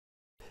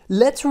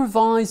Let's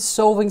revise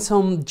solving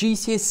some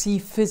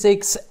GCSE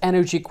physics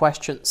energy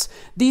questions.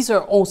 These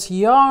are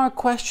OCR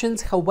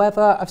questions,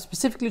 however, I've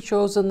specifically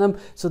chosen them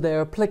so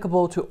they're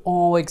applicable to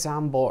all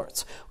exam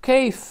boards.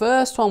 Okay,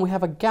 first one, we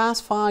have a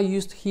gas fire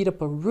used to heat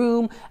up a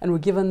room and we're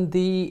given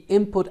the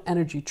input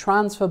energy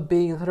transfer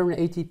being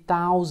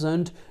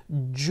 180,000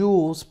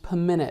 joules per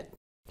minute.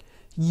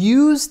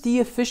 Use the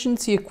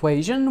efficiency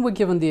equation, we're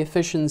given the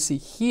efficiency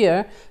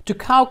here, to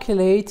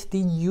calculate the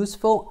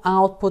useful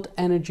output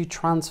energy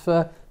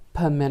transfer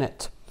per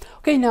minute.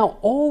 Okay, now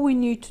all we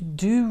need to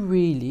do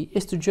really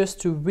is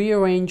to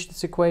rearrange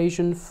this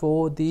equation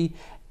for the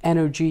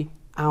energy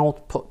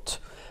output.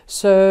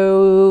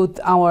 So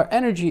our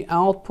energy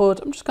output,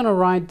 I'm just going to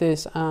write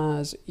this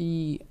as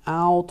E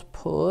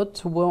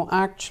output, will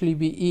actually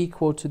be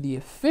equal to the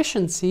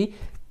efficiency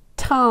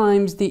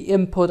times the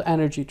input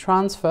energy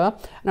transfer,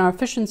 and our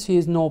efficiency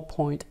is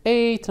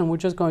 0.8, and we're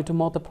just going to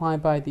multiply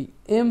by the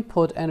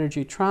input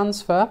energy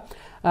transfer,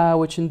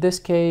 which in this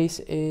case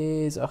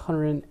is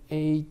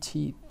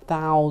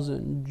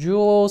 180,000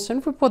 joules. And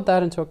if we put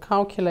that into a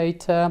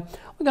calculator,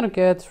 we're going to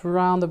get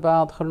around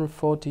about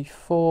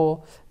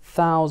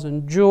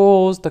 144,000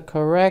 joules. The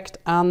correct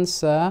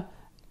answer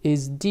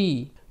is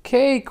D.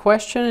 Okay,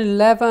 question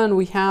 11,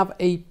 we have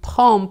a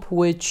pump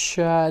which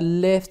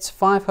lifts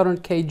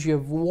 500 kg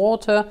of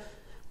water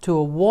to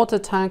a water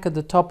tank at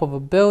the top of a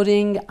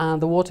building,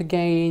 and the water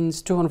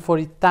gains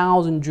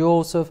 240,000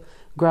 joules of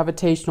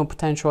gravitational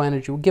potential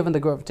energy. We're given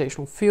the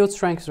gravitational field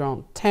strength is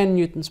around 10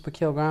 newtons per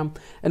kilogram,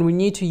 and we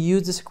need to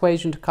use this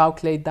equation to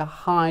calculate the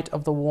height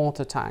of the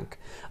water tank.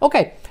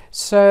 Okay,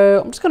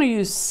 so I'm just going to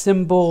use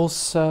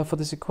symbols for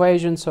this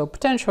equation. So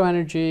potential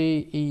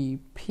energy,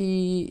 EP,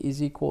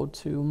 is equal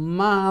to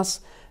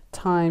mass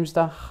times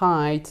the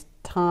height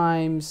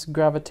times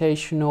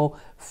gravitational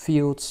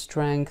field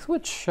strength,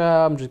 which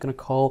I'm just going to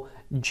call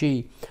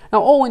G.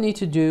 Now all we need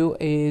to do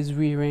is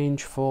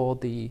rearrange for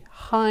the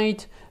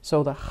height.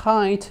 So the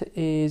height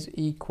is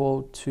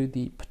equal to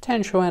the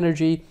potential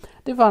energy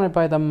divided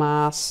by the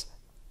mass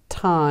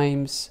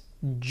times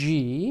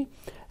G.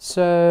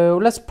 So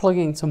let's plug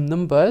in some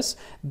numbers.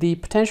 The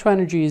potential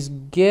energy is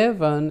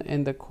given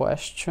in the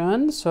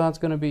question, so that's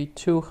going to be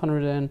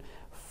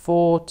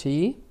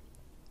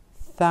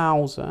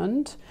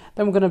 240,000.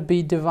 Then we're going to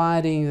be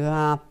dividing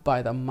that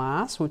by the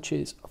mass, which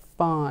is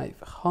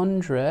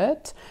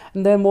 500,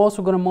 and then we're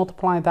also going to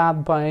multiply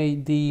that by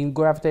the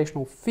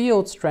gravitational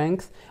field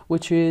strength,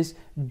 which is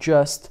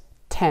just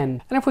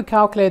 10. And if we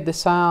calculate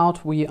this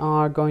out, we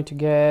are going to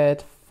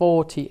get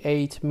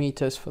 48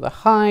 meters for the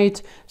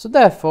height. So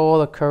therefore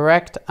the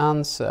correct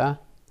answer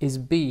is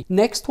B.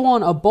 Next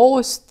one, a ball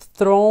is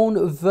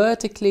thrown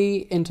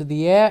vertically into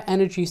the air.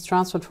 Energy is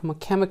transferred from a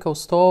chemical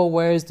store.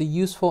 Where is the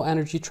useful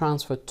energy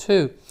transferred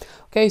to?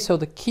 Okay, so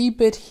the key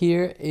bit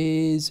here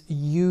is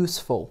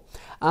useful.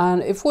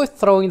 And if we're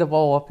throwing the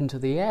ball up into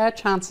the air,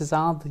 chances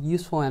are the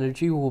useful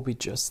energy will be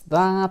just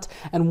that.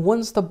 And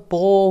once the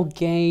ball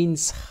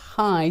gains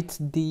height,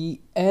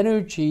 the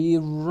energy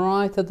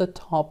right at the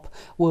top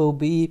will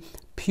be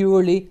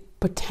purely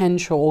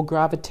potential or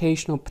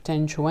gravitational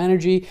potential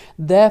energy.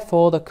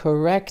 Therefore, the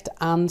correct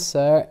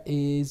answer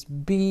is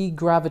B,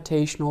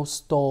 gravitational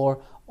store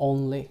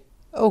only.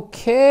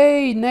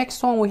 Okay,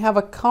 next one, we have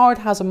a car. It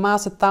has a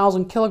mass of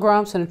 1,000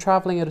 kilograms and is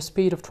traveling at a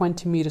speed of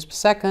 20 meters per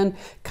second.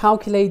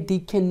 Calculate the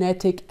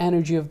kinetic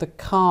energy of the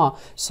car.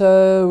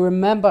 So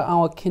remember,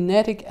 our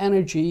kinetic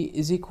energy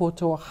is equal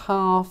to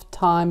 1/2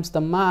 times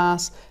the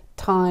mass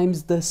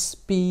times the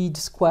speed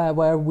square,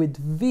 where with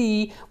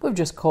V, we've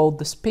just called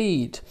the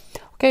speed.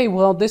 Okay,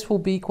 well, this will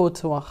be equal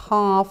to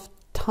 1/2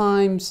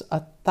 times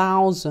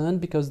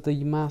 1,000, because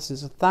the mass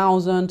is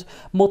 1,000,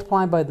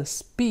 multiplied by the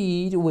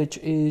speed, which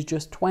is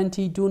just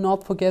 20. Do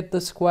not forget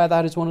the square.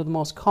 That is one of the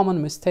most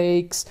common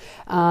mistakes.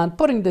 And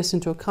putting this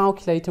into a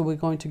calculator, we're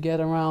going to get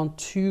around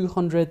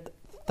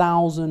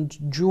 200,000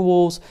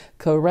 joules.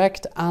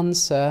 Correct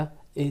answer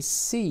is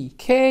C.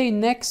 Okay,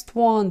 next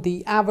one,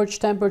 the average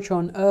temperature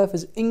on Earth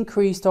has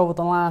increased over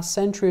the last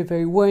century. A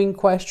very worrying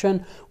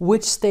question.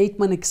 Which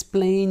statement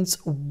explains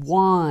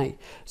why?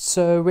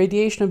 So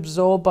radiation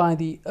absorbed by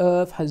the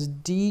Earth has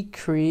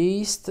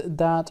decreased.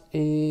 That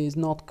is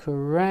not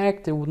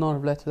correct. It would not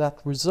have led to that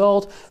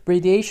result.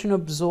 Radiation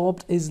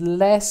absorbed is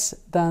less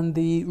than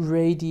the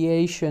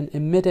radiation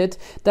emitted.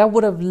 That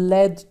would have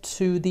led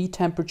to the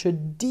temperature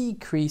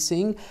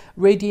decreasing.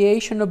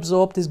 Radiation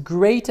absorbed is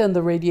greater than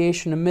the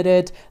radiation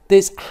emitted.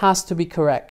 This has to be correct.